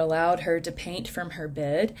installed that allowed her to paint from her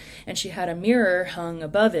bed, and she had a mirror hung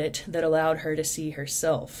above it that allowed her to see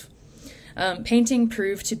herself. Painting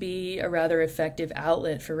proved to be a rather effective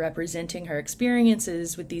outlet for representing her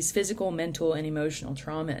experiences with these physical, mental, and emotional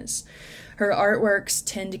traumas. Her artworks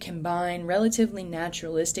tend to combine relatively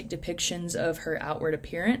naturalistic depictions of her outward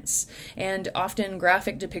appearance and often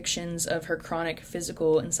graphic depictions of her chronic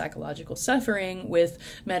physical and psychological suffering with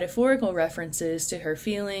metaphorical references to her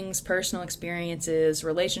feelings, personal experiences,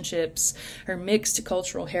 relationships, her mixed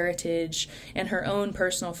cultural heritage, and her own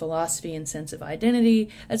personal philosophy and sense of identity,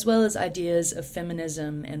 as well as ideas of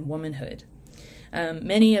feminism and womanhood.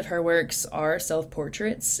 Many of her works are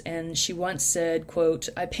self-portraits, and she once said, quote,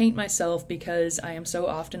 "I paint myself because I am so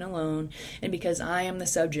often alone and because I am the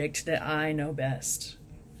subject that I know best."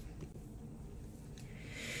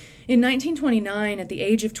 In 1929, at the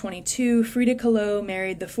age of 22, Frida Kahlo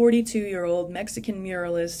married the 42-year-old Mexican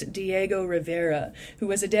muralist Diego Rivera, who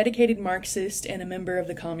was a dedicated Marxist and a member of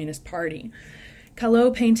the Communist Party.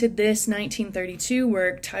 Kahlo painted this 1932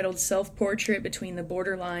 work titled Self-Portrait Between the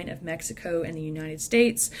Borderline of Mexico and the United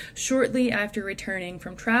States shortly after returning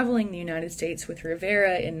from traveling the United States with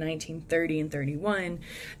Rivera in 1930 and 31,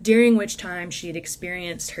 during which time she had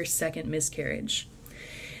experienced her second miscarriage.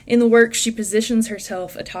 In the work, she positions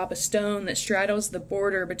herself atop a stone that straddles the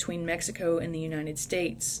border between Mexico and the United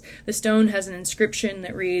States. The stone has an inscription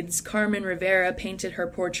that reads, "Carmen Rivera painted her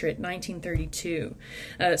portrait 1932.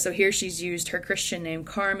 So here she's used her Christian name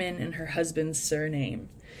Carmen and her husband's surname.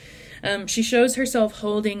 She shows herself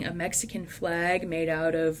holding a Mexican flag made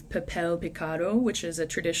out of papel picado, which is a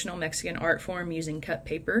traditional Mexican art form using cut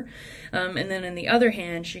paper. And then in the other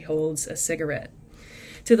hand, she holds a cigarette.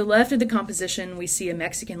 To the left of the composition, we see a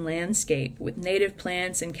Mexican landscape with native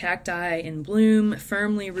plants and cacti in bloom,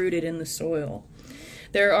 firmly rooted in the soil.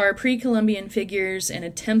 There are pre-Columbian figures and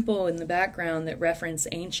a temple in the background that reference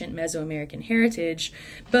ancient Mesoamerican heritage,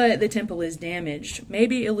 but the temple is damaged,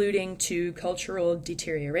 maybe alluding to cultural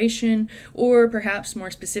deterioration, or perhaps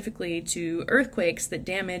more specifically to earthquakes that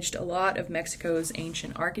damaged a lot of Mexico's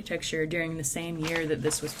ancient architecture during the same year that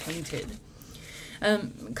this was painted.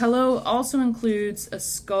 Kahlo also includes a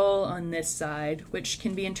skull on this side, which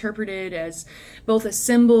can be interpreted as both a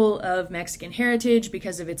symbol of Mexican heritage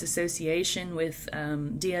because of its association with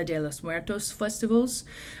Dia de los Muertos festivals,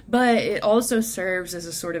 but it also serves as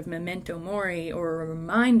a sort of memento mori, or a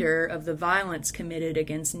reminder of the violence committed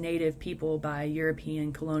against native people by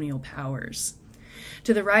European colonial powers.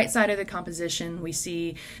 To the right side of the composition, we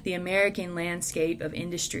see the American landscape of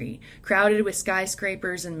industry, crowded with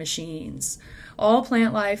skyscrapers and machines. All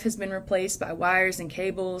plant life has been replaced by wires and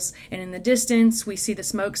cables, and in the distance, we see the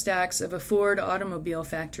smokestacks of a Ford automobile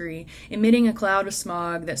factory emitting a cloud of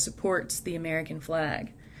smog that supports the American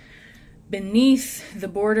flag. Beneath the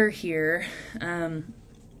border here,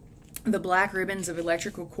 the black ribbons of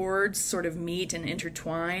electrical cords sort of meet and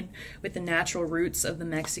intertwine with the natural roots of the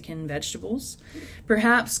Mexican vegetables.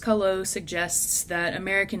 Perhaps Kahlo suggests that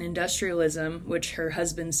American industrialism, which her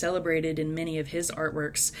husband celebrated in many of his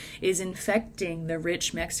artworks, is infecting the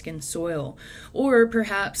rich Mexican soil. Or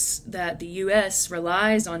perhaps that the U.S.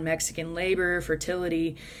 relies on Mexican labor,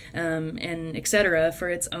 fertility, and etc. for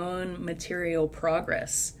its own material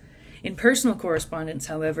progress. In personal correspondence,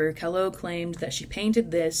 however, Kahlo claimed that she painted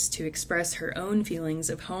this to express her own feelings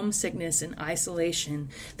of homesickness and isolation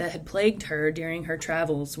that had plagued her during her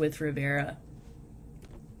travels with Rivera.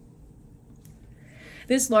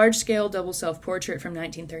 This large-scale double self-portrait from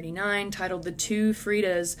 1939, titled The Two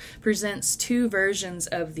Fridas, presents two versions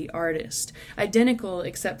of the artist, identical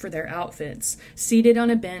except for their outfits, seated on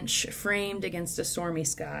a bench framed against a stormy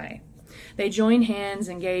sky. They join hands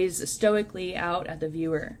and gaze stoically out at the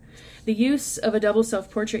viewer. The use of a double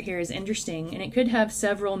self-portrait here is interesting, and it could have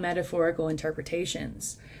several metaphorical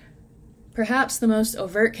interpretations. Perhaps the most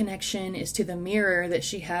overt connection is to the mirror that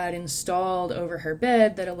she had installed over her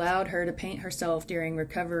bed that allowed her to paint herself during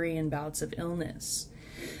recovery and bouts of illness.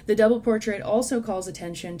 The double portrait also calls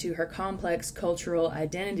attention to her complex cultural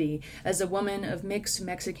identity as a woman of mixed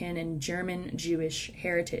Mexican and German Jewish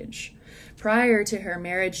heritage. Prior to her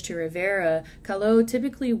marriage to Rivera, Kahlo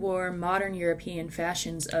typically wore modern European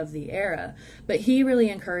fashions of the era, but he really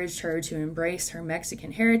encouraged her to embrace her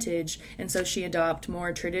Mexican heritage, and so she adopted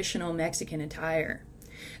more traditional Mexican attire.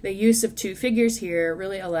 The use of two figures here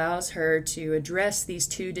really allows her to address these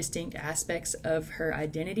two distinct aspects of her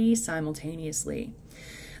identity simultaneously.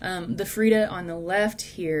 The Frida on the left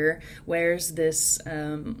here wears this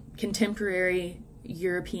contemporary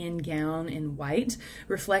European gown in white,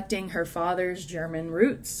 reflecting her father's German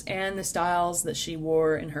roots and the styles that she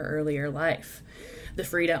wore in her earlier life. The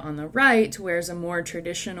Frida on the right wears a more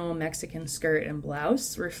traditional Mexican skirt and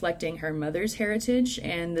blouse, reflecting her mother's heritage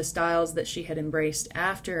and the styles that she had embraced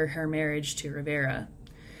after her marriage to Rivera.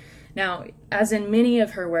 Now, as in many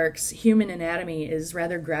of her works, human anatomy is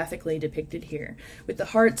rather graphically depicted here, with the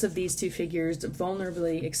hearts of these two figures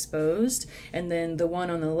vulnerably exposed, and then the one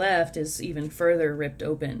on the left is even further ripped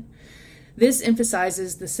open. This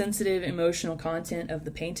emphasizes the sensitive emotional content of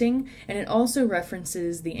the painting, and it also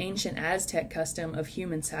references the ancient Aztec custom of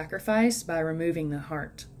human sacrifice by removing the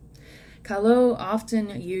heart. Kahlo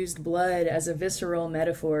often used blood as a visceral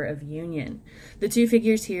metaphor of union. The two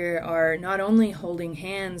figures here are not only holding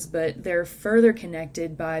hands, but they're further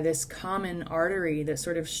connected by this common artery that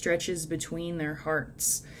sort of stretches between their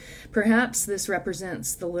hearts. Perhaps this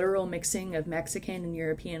represents the literal mixing of Mexican and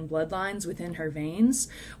European bloodlines within her veins,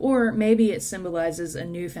 or maybe it symbolizes a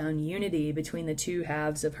newfound unity between the two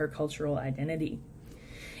halves of her cultural identity.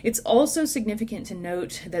 It's also significant to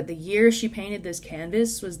note that the year she painted this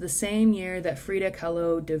canvas was the same year that Frida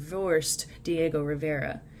Kahlo divorced Diego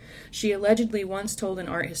Rivera. She allegedly once told an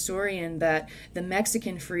art historian that the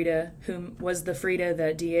Mexican Frida, whom was the Frida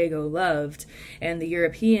that Diego loved, and the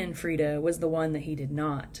European Frida was the one that he did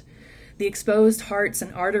not. The exposed hearts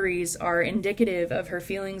and arteries are indicative of her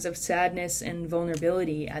feelings of sadness and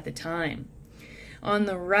vulnerability at the time. On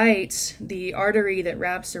the right, the artery that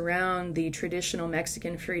wraps around the traditional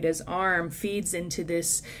Mexican Frida's arm feeds into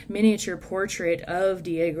this miniature portrait of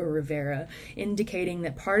Diego Rivera, indicating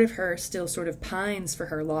that part of her still sort of pines for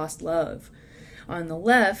her lost love. On the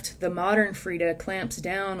left, the modern Frida clamps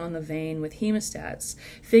down on the vein with hemostats,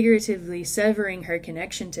 figuratively severing her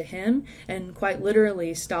connection to him and quite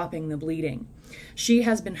literally stopping the bleeding. She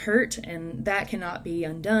has been hurt, and that cannot be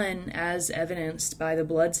undone, as evidenced by the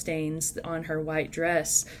bloodstains on her white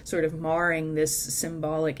dress, sort of marring this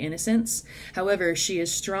symbolic innocence. However, she is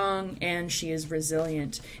strong and she is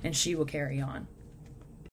resilient, and she will carry on.